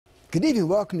Good evening.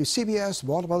 Welcome to CBS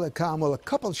Baltimore.com. Well, a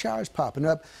couple of showers popping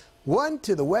up. One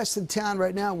to the west of town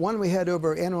right now. One we had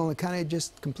over Anne Arundel County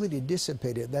just completely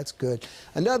dissipated. That's good.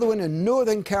 Another one in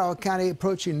northern Carroll County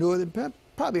approaching northern,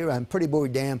 probably around Pretty Boy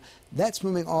Dam. That's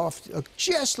moving off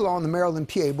just along the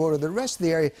Maryland-PA border. The rest of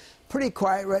the area pretty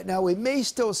quiet right now. We may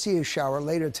still see a shower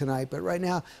later tonight, but right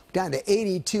now down to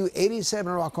 82, 87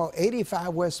 in Rockall,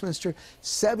 85 Westminster,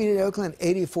 70 in Oakland,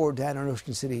 84 down in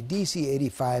Ocean City, D.C.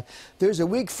 85. There's a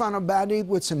weak frontal boundary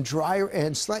with some drier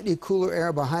and slightly cooler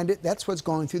air behind it. That's what's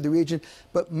going through the region.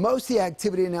 But most of the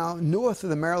activity now north of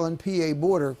the Maryland-PA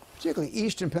border, particularly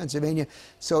eastern Pennsylvania.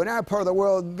 So in our part of the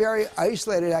world, very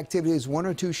isolated activities, one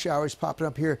or two showers popping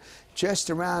up here just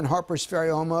around Harper's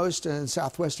Ferry almost and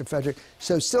southwestern Frederick.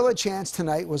 So still a chance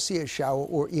tonight we'll see a shower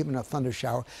or even a thunder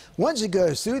shower. Once it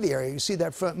goes through the area, you see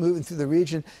that front moving through the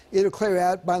region. It'll clear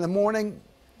out by the morning.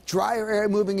 Drier air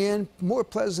moving in, more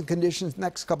pleasant conditions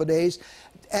next couple of days.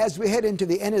 As we head into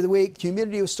the end of the week,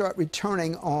 humidity will start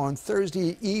returning on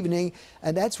Thursday evening,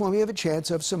 and that's when we have a chance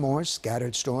of some more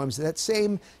scattered storms. That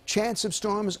same chance of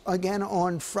storms again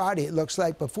on Friday, it looks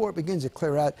like, before it begins to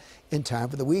clear out in time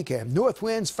for the weekend. North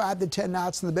winds 5 to 10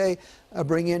 knots in the bay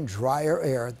bring in drier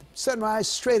air. Sunrise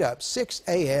straight up 6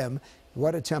 a.m.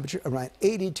 Water temperature around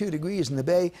 82 degrees in the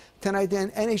bay. Tonight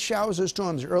then, any showers or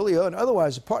storms early on,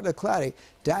 otherwise partly cloudy,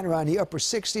 down around the upper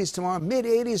 60s tomorrow,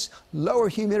 mid-80s, lower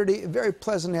humidity, a very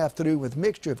pleasant afternoon with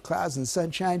mixture of clouds and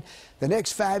sunshine. The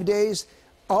next 5 days,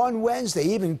 on Wednesday,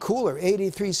 even cooler,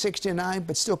 83, 69,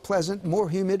 but still pleasant, more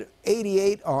humid,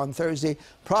 88 on Thursday,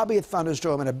 probably a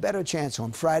thunderstorm and a better chance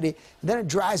on Friday. And then it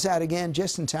dries out again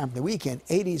just in time for the weekend,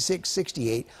 86,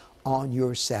 68 on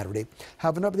your Saturday.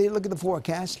 Have an updated look at the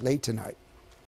forecast late tonight.